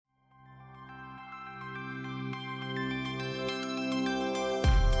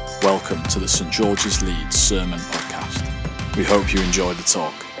Welcome to the St George's Leeds Sermon Podcast. We hope you enjoy the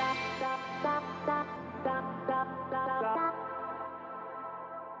talk.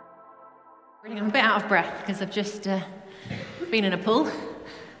 I'm a bit out of breath because I've just been in a pool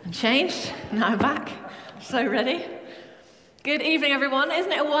and changed. Now I'm back. I'm so ready. Good evening, everyone.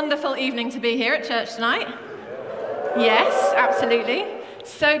 Isn't it a wonderful evening to be here at church tonight? Yes, absolutely.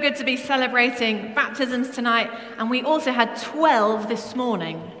 So good to be celebrating baptisms tonight, and we also had 12 this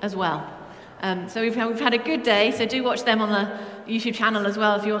morning as well. So we've had a good day, so do watch them on the YouTube channel as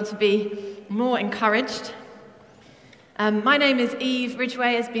well if you want to be more encouraged. My name is Eve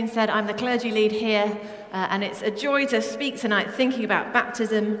Ridgway. As been said, I'm the clergy lead here, and it's a joy to speak tonight thinking about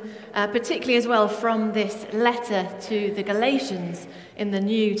baptism, particularly as well from this letter to the Galatians in the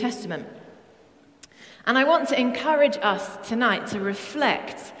New Testament. And I want to encourage us tonight to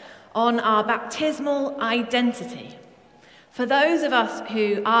reflect on our baptismal identity. For those of us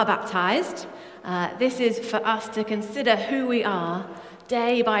who are baptized, this is for us to consider who we are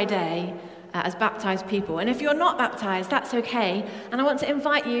day by day as baptized people. And if you're not baptized, that's okay. And I want to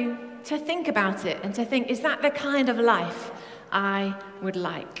invite you to think about it and to think, is that the kind of life I would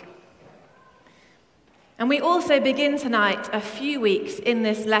like? And we also begin tonight a few weeks in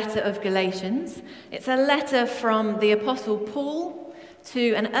this letter of Galatians. It's a letter from the Apostle Paul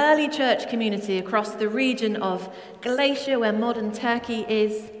to an early church community across the region of Galatia, where modern Turkey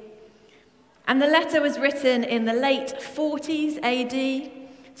is. And the letter was written in the late 40s AD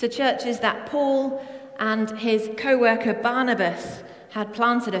to churches that Paul and his co-worker Barnabas had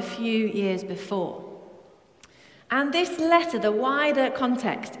planted a few years before. And this letter, the wider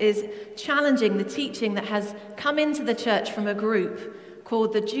context, is challenging the teaching that has come into the church from a group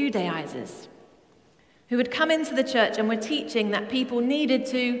called the Judaizers, who had come into the church and were teaching that people needed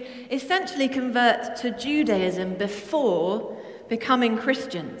to essentially convert to Judaism before becoming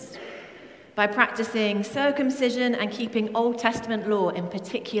Christians, by practicing circumcision and keeping Old Testament law in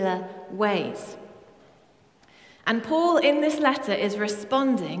particular ways. And Paul, in this letter, is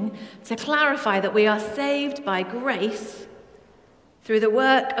responding to clarify that we are saved by grace through the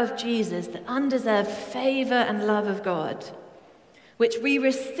work of Jesus, the undeserved favor and love of God, which we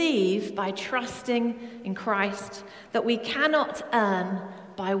receive by trusting in Christ, that we cannot earn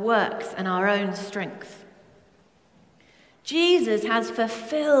by works and our own strength. Jesus has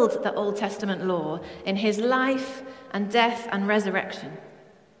fulfilled the Old Testament law in his life and death and resurrection.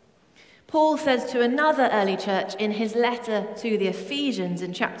 Paul says to another early church in his letter to the Ephesians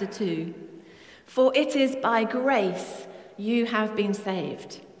in chapter 2, "For it is by grace you have been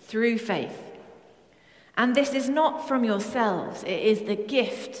saved, through faith. And this is not from yourselves, it is the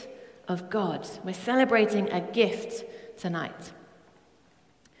gift of God." We're celebrating a gift tonight.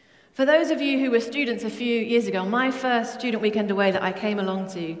 For those of you who were students a few years ago, my first student weekend away that I came along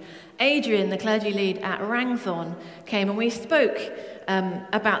to, Adrian, the clergy lead at Wrangthorne, came and we spoke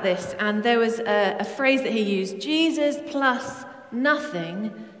about this. And there was a phrase that he used: Jesus plus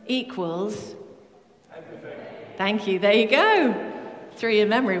nothing equals everything. Thank you, there you go. Through your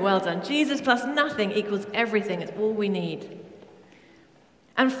memory, well done. Jesus plus nothing equals everything. It's all we need.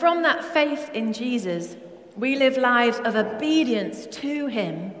 And from that faith in Jesus, we live lives of obedience to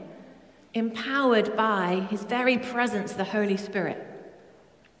him, empowered by his very presence, the Holy Spirit.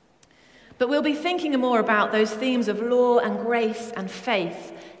 But we'll be thinking more about those themes of law and grace and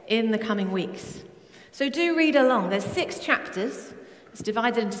faith in the coming weeks. So do read along. There's 6 chapters. It's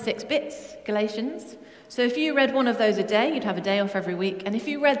divided into 6 bits, Galatians. So if you read one of those a day, you'd have a day off every week. And if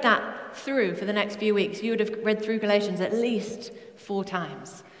you read that through for the next few weeks, you would have read through Galatians at least 4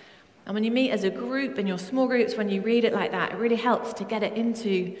 times. And when you meet as a group in your small groups, when you read it like that, it really helps to get it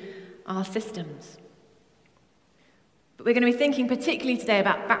into our systems. But we're going to be thinking particularly today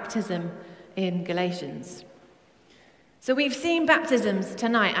about baptism in Galatians. So we've seen baptisms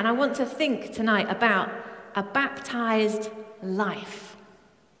tonight, and I want to think tonight about a baptized life.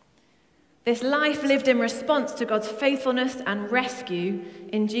 This life lived in response to God's faithfulness and rescue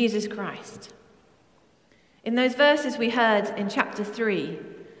in Jesus Christ. In those verses we heard in chapter 3,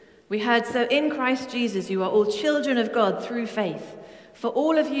 we heard, "So in Christ Jesus you are all children of God through faith. For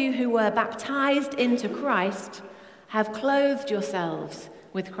all of you who were baptized into Christ have clothed yourselves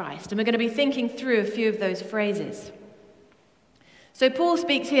with Christ." And we're going to be thinking through a few of those phrases. So Paul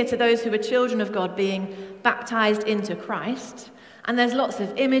speaks here to those who are children of God being baptized into Christ, and there's lots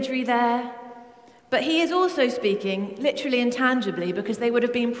of imagery there. But he is also speaking literally and tangibly because they would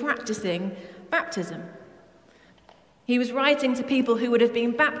have been practicing baptism. He was writing to people who would have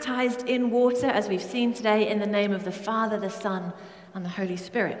been baptized in water, as we've seen today, in the name of the Father, the Son, and the Holy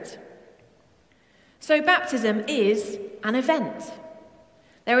Spirit. So baptism is an event.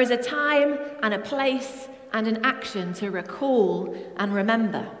 There is a time and a place and an action to recall and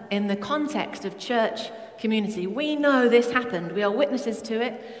remember in the context of church community. We know this happened. We are witnesses to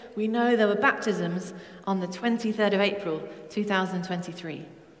it. We know there were baptisms on the 23rd of April, 2023.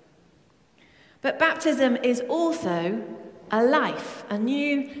 But baptism is also a life, a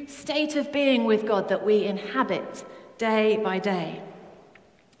new state of being with God that we inhabit day by day.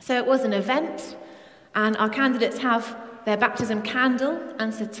 So it was an event, and our candidates have their baptism candle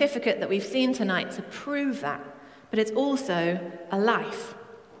and certificate that we've seen tonight to prove that. But it's also a life.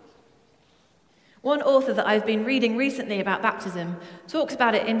 One author that I've been reading recently about baptism talks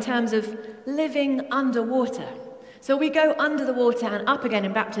about it in terms of living underwater. So we go under the water and up again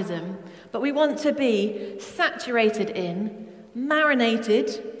in baptism, but we want to be saturated in,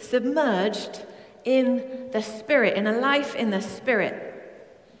 marinated, submerged in the Spirit, in a life in the Spirit,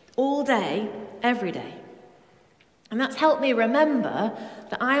 all day, every day. And that's helped me remember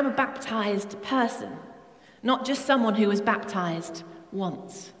that I am a baptized person, not just someone who was baptized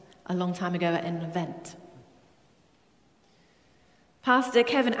once, a long time ago at an event. Pastor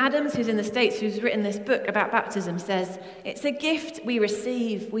Kevin Adams, who's in the States, who's written this book about baptism, says, it's a gift we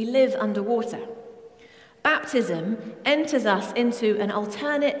receive, we live underwater. Baptism enters us into an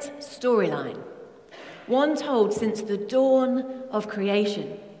alternate storyline, one told since the dawn of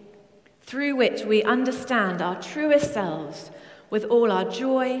creation, through which we understand our truest selves with all our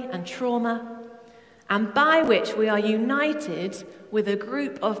joy and trauma, and by which we are united with a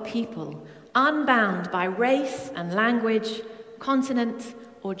group of people unbound by race and language, continent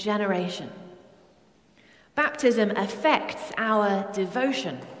or generation. Baptism affects our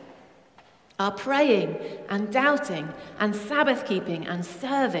devotion, our praying and doubting and Sabbath keeping and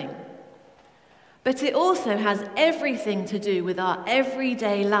serving. But it also has everything to do with our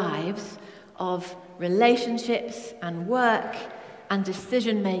everyday lives of relationships and work and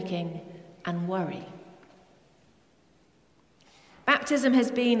decision-making and worry. Baptism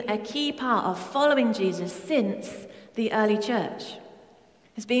has been a key part of following Jesus since the early church.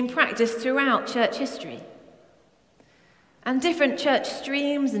 It's been practiced throughout church history. And different church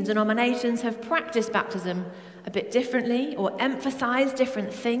streams and denominations have practiced baptism a bit differently or emphasized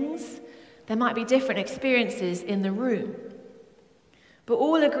different things. There might be different experiences in the room. But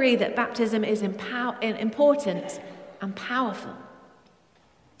all agree that baptism is important and powerful.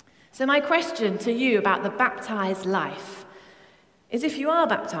 So my question to you about the baptized life is, if you are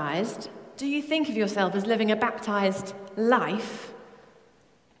baptized, do you think of yourself as living a baptized life?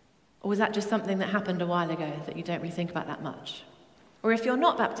 Or was that just something that happened a while ago that you don't really think about that much? Or if you're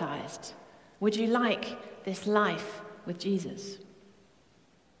not baptized, would you like this life with Jesus?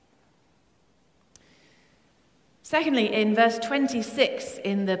 Secondly, in verse 26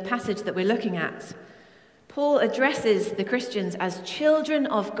 in the passage that we're looking at, Paul addresses the Christians as children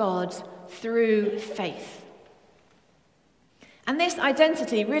of God through faith. And this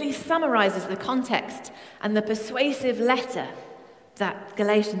identity really summarizes the context and the persuasive letter that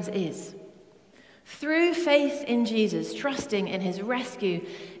Galatians is. Through faith in Jesus, trusting in his rescue,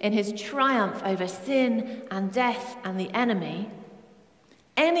 in his triumph over sin and death and the enemy,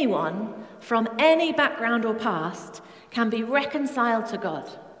 anyone from any background or past can be reconciled to God,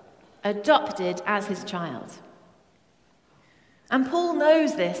 adopted as his child. And Paul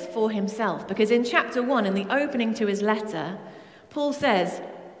knows this for himself, because in chapter 1, in the opening to his letter, Paul says,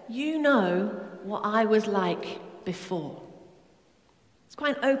 you know what I was like before. It's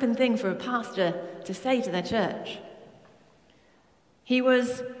quite an open thing for a pastor to say to their church. He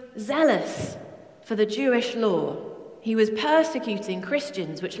was zealous for the Jewish law. He was persecuting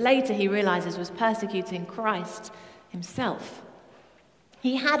Christians, which later he realizes was persecuting Christ himself.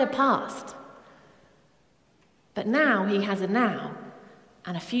 He had a past, but now he has a now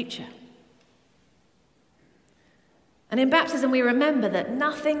and a future. And in baptism, we remember that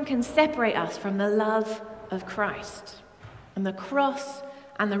nothing can separate us from the love of Christ. And the cross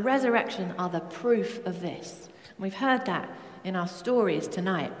and the resurrection are the proof of this. And we've heard that in our stories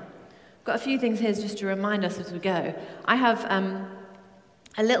tonight. I've got a few things here just to remind us as we go. I have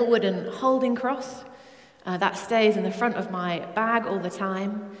a little wooden holding cross that stays in the front of my bag all the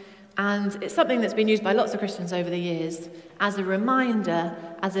time. And it's something that's been used by lots of Christians over the years as a reminder,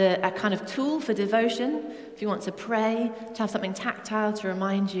 as a kind of tool for devotion, if you want to pray, to have something tactile to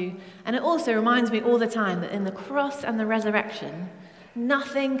remind you. And it also reminds me all the time that in the cross and the resurrection,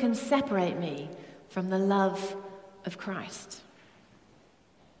 nothing can separate me from the love of Christ.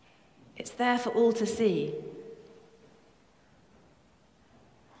 It's there for all to see.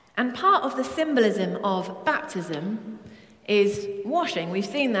 And part of the symbolism of baptism is washing. We've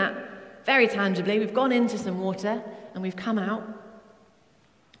seen that very tangibly. We've gone into some water and we've come out.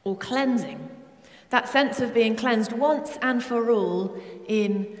 or cleansing. That sense of being cleansed once and for all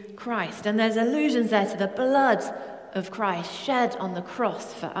in Christ. And there's allusions there to the blood of Christ shed on the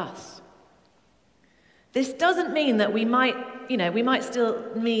cross for us. This doesn't mean that we might still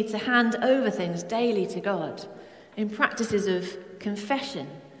need to hand over things daily to God in practices of confession,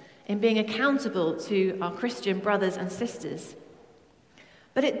 in being accountable to our Christian brothers and sisters.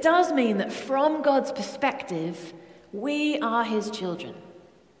 But it does mean that from God's perspective, we are his children.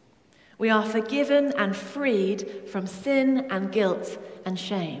 We are forgiven and freed from sin and guilt and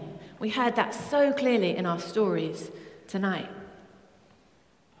shame. We heard that so clearly in our stories tonight.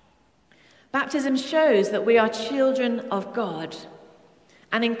 Baptism shows that we are children of God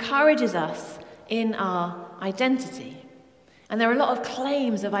and encourages us in our identity. And there are a lot of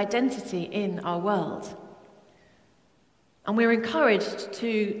claims of identity in our world. And we're encouraged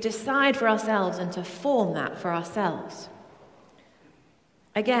to decide for ourselves and to form that for ourselves.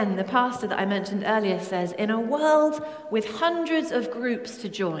 Again, the pastor that I mentioned earlier says, in a world with hundreds of groups to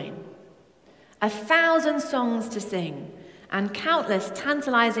join, 1,000 songs to sing, and countless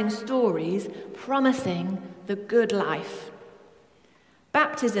tantalizing stories promising the good life,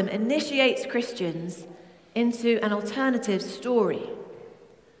 baptism initiates Christians into an alternative story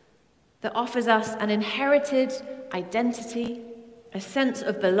that offers us an inherited identity, a sense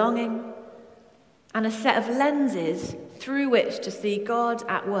of belonging, and a set of lenses through which to see God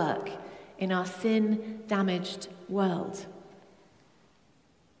at work in our sin-damaged world.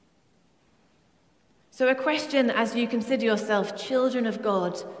 So a question as you consider yourself children of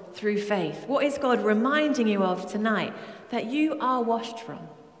God through faith. What is God reminding you of tonight that you are washed from?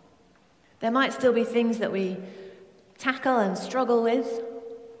 There might still be things that we tackle and struggle with,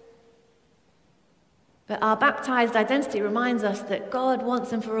 but our baptized identity reminds us that God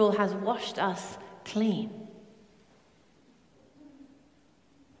once and for all has washed us clean.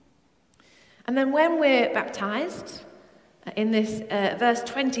 And then when we're baptized, in this verse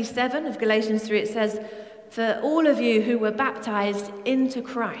 27 of Galatians 3, it says, "For all of you who were baptized into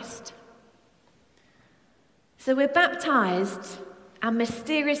Christ." So we're baptized and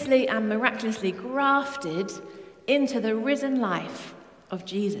mysteriously and miraculously grafted into the risen life of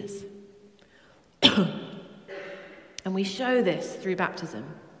Jesus. And we show this through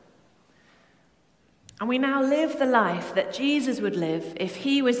baptism. And we now live the life that Jesus would live if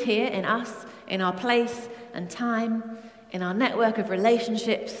he was here in us, in our place and time, in our network of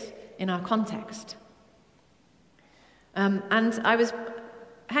relationships, in our context. And I was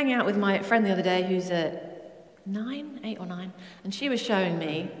hanging out with my friend the other day who's 8 or 9, and she was showing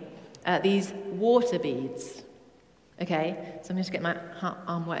me these water beads. Okay, so I'm just getting my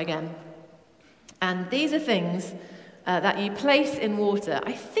arm wet again. And these are things that you place in water,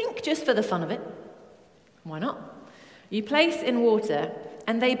 I think just for the fun of it. Why not? You place in water,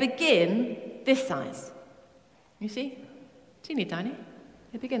 and they begin this size. You see? Teeny tiny.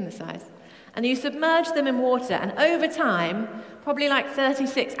 They begin this size. And you submerge them in water, and over time, probably like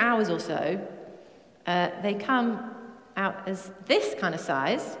 36 hours or so, they come out as this kind of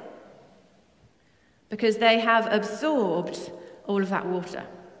size because they have absorbed all of that water.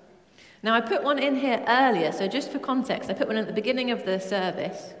 Now, I put one in here earlier, so just for context, I put one at the beginning of the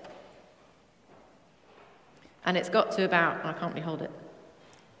service, and it's got to about, I can't really hold it,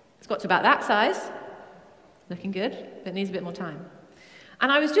 it's got to about that size, looking good, but it needs a bit more time.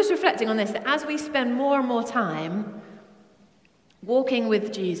 And I was just reflecting on this, that as we spend more and more time walking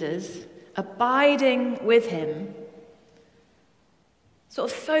with Jesus, abiding with him,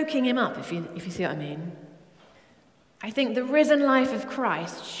 sort of soaking him up, if you see what I mean, I think the risen life of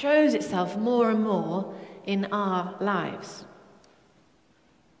Christ shows itself more and more in our lives.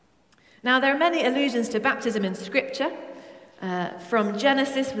 Now, there are many allusions to baptism in Scripture, from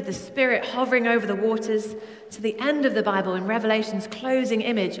Genesis with the Spirit hovering over the waters to the end of the Bible in Revelation's closing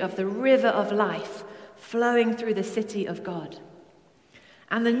image of the river of life flowing through the city of God.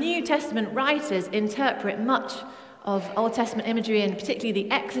 And the New Testament writers interpret much of Old Testament imagery, and particularly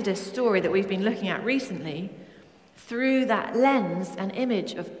the Exodus story that we've been looking at recently, through that lens and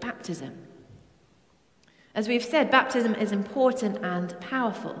image of baptism. As we've said, baptism is important and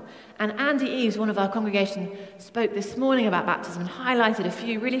powerful. And Andy Eves, one of our congregation, spoke this morning about baptism and highlighted a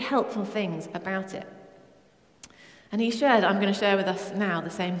few really helpful things about it. And he shared, I'm going to share with us now, the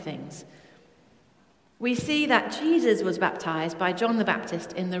same things. We see that Jesus was baptized by John the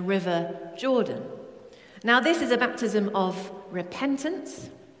Baptist in the river Jordan. Now, this is a baptism of repentance,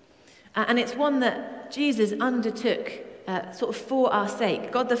 and it's one that Jesus undertook sort of for our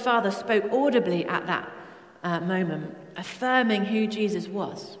sake. God the Father spoke audibly at that moment, affirming who Jesus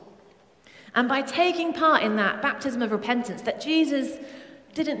was. And by taking part in that baptism of repentance that Jesus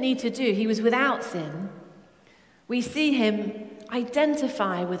didn't need to do, he was without sin, we see him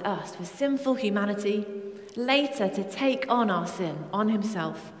identify with us, with sinful humanity, later to take on our sin on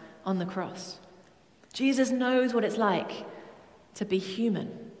himself on the cross. Jesus knows what it's like to be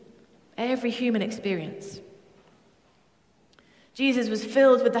human, every human experience. Jesus was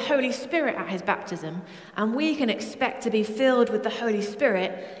filled with the Holy Spirit at his baptism, and we can expect to be filled with the Holy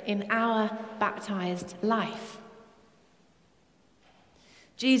Spirit in our baptized life.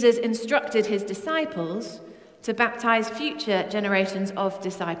 Jesus instructed his disciples to baptize future generations of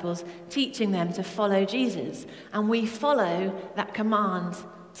disciples, teaching them to follow Jesus. And we follow that command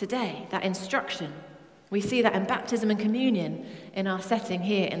today, that instruction. We see that in baptism and communion in our setting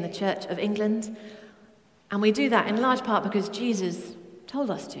here in the Church of England. And we do that in large part because Jesus told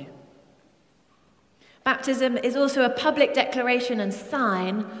us to. Baptism is also a public declaration and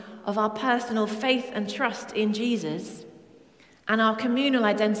sign of our personal faith and trust in Jesus and our communal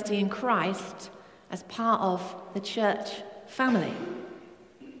identity in Christ as part of the church family.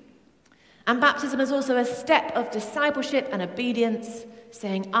 And baptism is also a step of discipleship and obedience,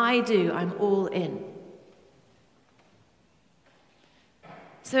 saying, I do, I'm all in.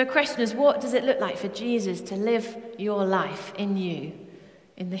 So a question is, what does it look like for Jesus to live your life in you,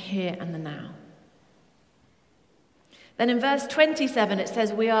 in the here and the now? Then in verse 27 it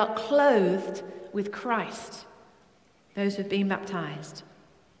says, we are clothed with Christ, those who have been baptized.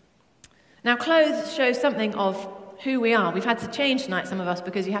 Now clothes show something of who we are. We've had to change tonight, some of us,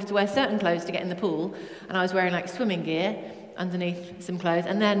 because you have to wear certain clothes to get in the pool, and I was wearing like swimming gear underneath some clothes,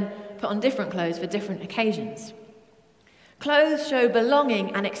 and then put on different clothes for different occasions. Clothes show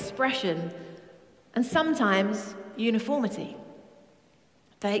belonging and expression, and sometimes uniformity.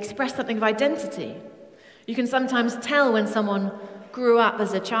 They express something of identity. You can sometimes tell when someone grew up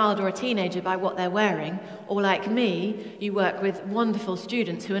as a child or a teenager by what they're wearing, or like me, you work with wonderful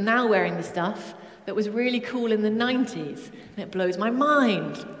students who are now wearing the stuff that was really cool in the 90s, and it blows my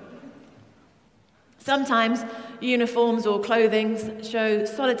mind. Sometimes uniforms or clothing show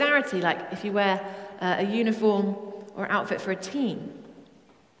solidarity, like if you wear a uniform or outfit for a team.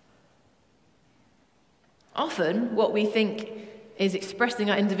 Often, what we think is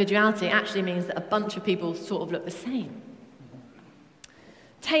expressing our individuality actually means that a bunch of people sort of look the same.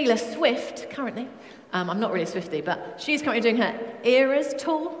 Taylor Swift, currently, I'm not really a Swiftie, but she's currently doing her Eras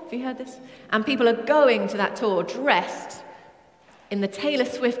tour. Have you heard this? And people are going to that tour dressed in the Taylor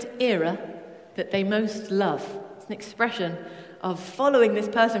Swift era that they most love. It's an expression of following this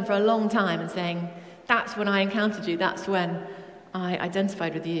person for a long time and saying, that's when I encountered you, that's when I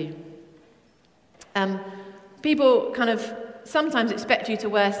identified with you. People kind of sometimes expect you to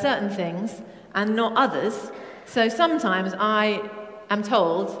wear certain things and not others. So sometimes I am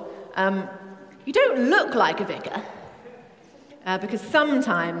told, you don't look like a vicar, because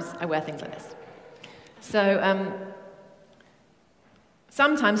sometimes I wear things like this. So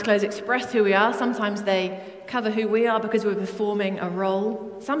sometimes clothes express who we are, sometimes they cover who we are because we're performing a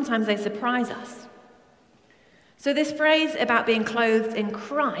role, sometimes they surprise us. So this phrase about being clothed in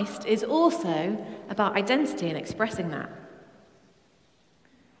Christ is also about identity and expressing that.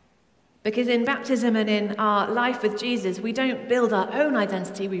 Because in baptism and in our life with Jesus, we don't build our own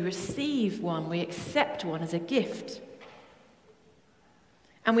identity, we receive one, we accept one as a gift.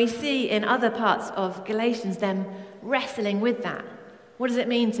 And we see in other parts of Galatians them wrestling with that. What does it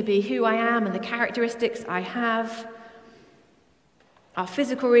mean to be who I am and the characteristics I have? Our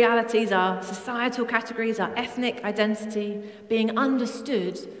physical realities, our societal categories, our ethnic identity, being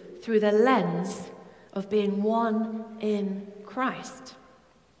understood through the lens of being one in Christ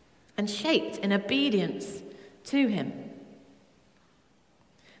and shaped in obedience to him.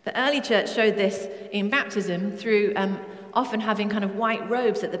 The early church showed this in baptism through often having kind of white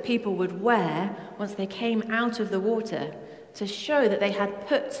robes that the people would wear once they came out of the water to show that they had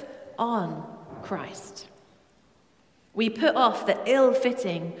put on Christ. We put off the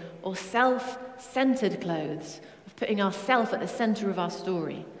ill-fitting or self-centered clothes of putting ourselves at the center of our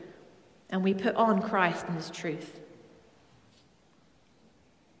story, and we put on Christ and his truth.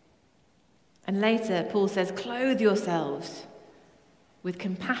 And later, Paul says, clothe yourselves with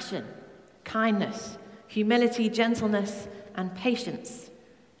compassion, kindness, humility, gentleness, and patience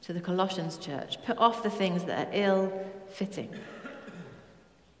to the Colossians church. Put off the things that are ill-fitting.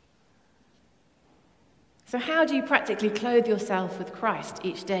 So how do you practically clothe yourself with Christ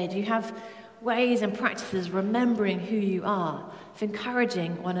each day? Do you have ways and practices remembering who you are, of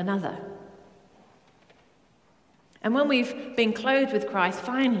encouraging one another? And when we've been clothed with Christ,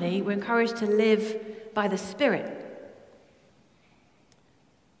 finally, we're encouraged to live by the Spirit.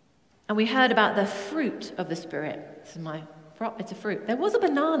 And we heard about the fruit of the Spirit. This is my It's a fruit. There was a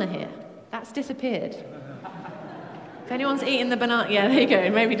banana here. That's disappeared. If anyone's eaten the banana, yeah, there you go.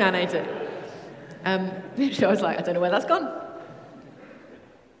 Maybe Dan ate it. I was like, I don't know where that's gone.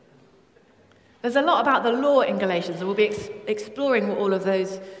 There's a lot about the law in Galatians, and we'll be exploring what all of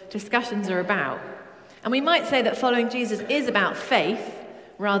those discussions are about. And we might say that following Jesus is about faith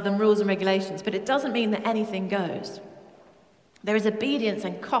rather than rules and regulations, but it doesn't mean that anything goes. There is obedience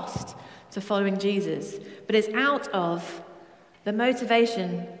and cost to following Jesus, but it's out of the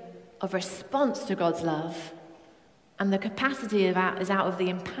motivation of response to God's love, and the capacity is out of the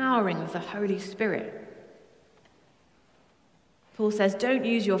empowering of the Holy Spirit. Paul says, don't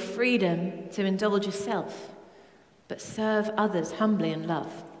use your freedom to indulge yourself, but serve others humbly in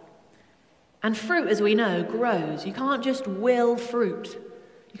love. And fruit, as we know, grows. You can't just will fruit.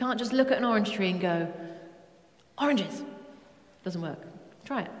 You can't just look at an orange tree and go, oranges. Doesn't work.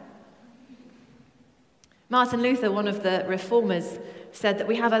 Try it. Martin Luther, one of the reformers, said that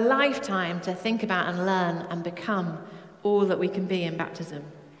we have a lifetime to think about and learn and become all that we can be in baptism.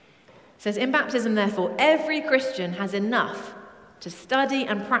 He says, in baptism, therefore, every Christian has enough to study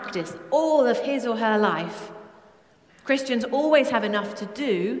and practice all of his or her life. Christians always have enough to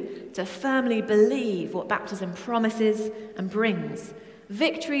do to firmly believe what baptism promises and brings: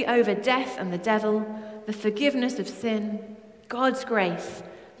 victory over death and the devil, the forgiveness of sin, God's grace,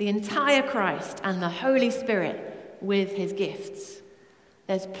 the entire Christ, and the Holy Spirit with his gifts.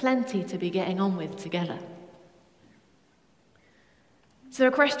 There's plenty to be getting on with together. So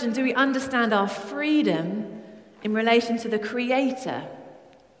a question, do we understand our freedom in relation to the Creator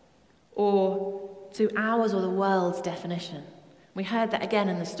or to ours or the world's definition? We heard that again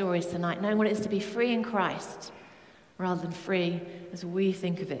in the stories tonight, knowing what it is to be free in Christ rather than free as we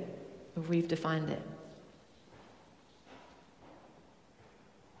think of it or we've defined it.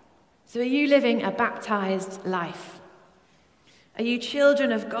 So are you living a baptized life? Are you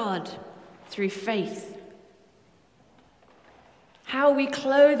children of God through faith? How are we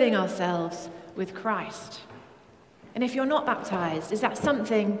clothing ourselves with Christ? And if you're not baptized, is that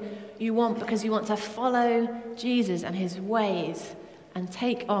something you want because you want to follow Jesus and his ways and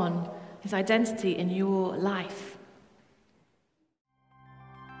take on his identity in your life?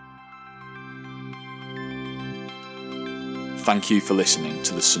 Thank you for listening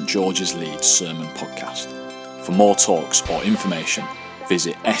to the St George's Leeds Sermon Podcast. For more talks or information,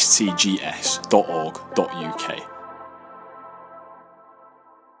 visit stgs.org.uk.